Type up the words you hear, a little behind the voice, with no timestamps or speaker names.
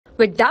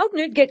With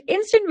Doubtnut, get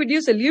instant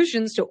video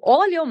solutions to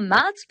all your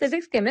maths,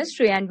 physics,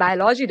 chemistry, and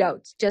biology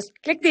doubts. Just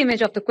click the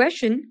image of the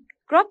question,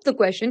 crop the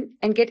question,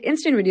 and get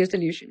instant video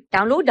solution.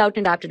 Download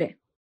Doubtnut app today.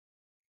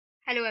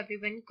 Hello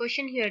everyone,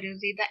 question here is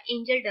the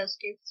angel dust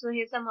is. So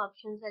here some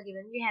options are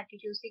given. We have to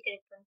choose the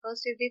correct one.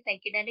 First is the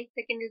psychedelic,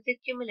 second is the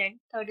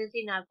stimulant, third is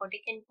the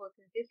narcotic, and fourth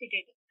is the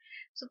sedative.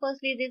 So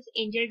firstly this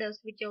angel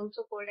dust, which is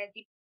also called as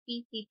the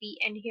PCP,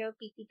 and here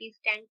PCP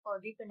stands for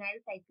the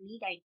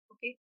phenylcyclidine.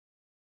 Okay,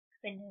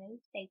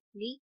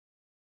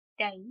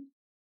 phenylcyclidine,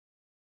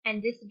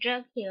 and this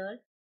drug here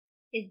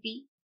is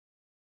the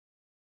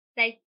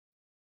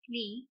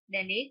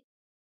psychedelic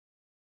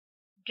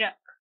drug.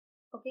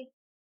 Okay,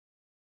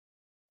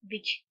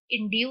 which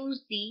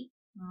induce the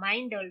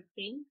mind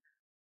altering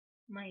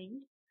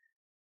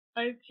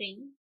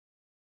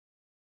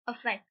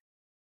effect,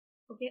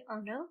 okay,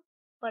 on a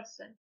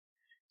person.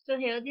 So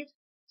here this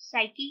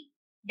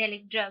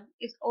psychedelic drug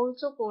is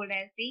also called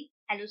as the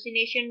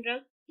hallucination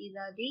drug. These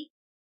are the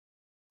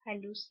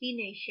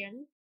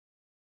hallucination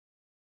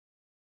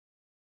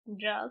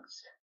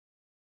drugs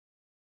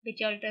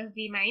which alters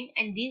the mind,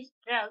 and these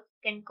drugs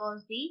can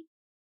cause the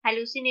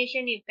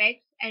hallucination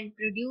effects and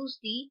produce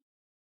the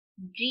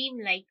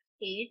dream-like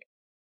state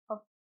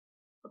of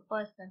a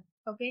person.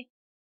 Okay,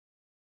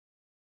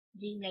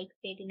 dream-like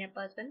state in a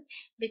person,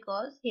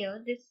 because here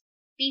this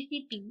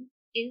PCP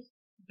is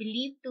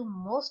believed to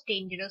most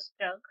dangerous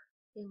drug,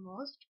 the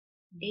most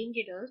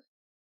dangerous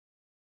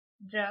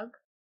drug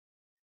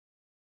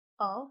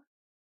of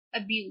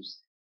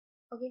abuse.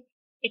 Okay,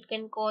 it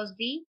can cause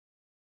the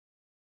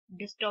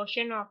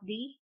distortion of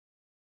the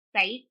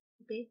sight.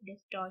 Okay,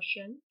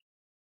 distortion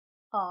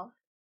of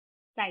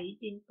sight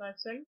in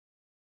person.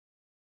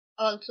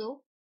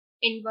 Also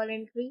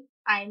involuntary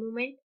eye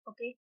movement.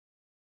 Okay,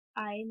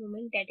 eye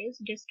movement, that is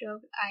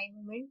disturbed eye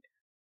movement.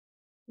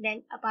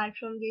 Then apart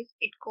from this,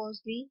 it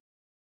causes the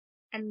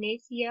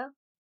amnesia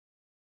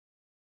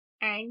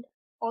and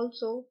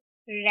also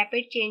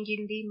rapid change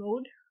in the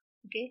mood.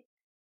 Okay,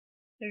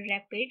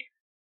 rapid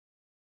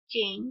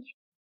change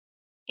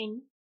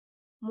in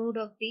mood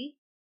of the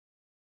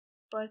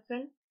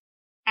person,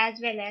 as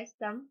well as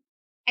some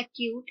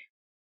acute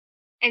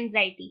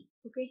anxiety.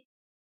 Okay,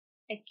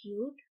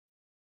 acute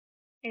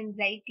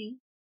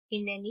anxiety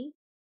in any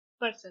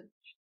person.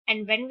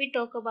 And when we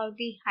talk about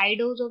the high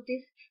dose of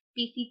this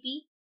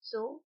PCP,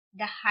 so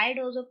the high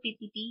dose of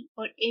PCP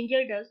or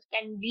angel dust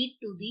can lead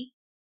to the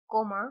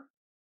coma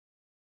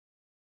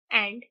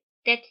and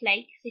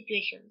death-like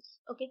situations.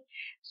 Okay,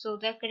 so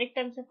the correct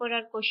answer for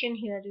our question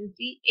here is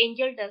the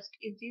angel dust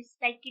is the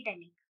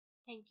psychedelic.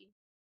 Thank you.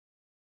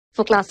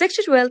 For class 6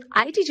 to 12,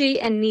 IIT JEE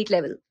and NEET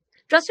level.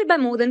 Trusted by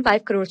more than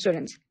 5 crore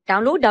students.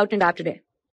 Download Doubtnut app today.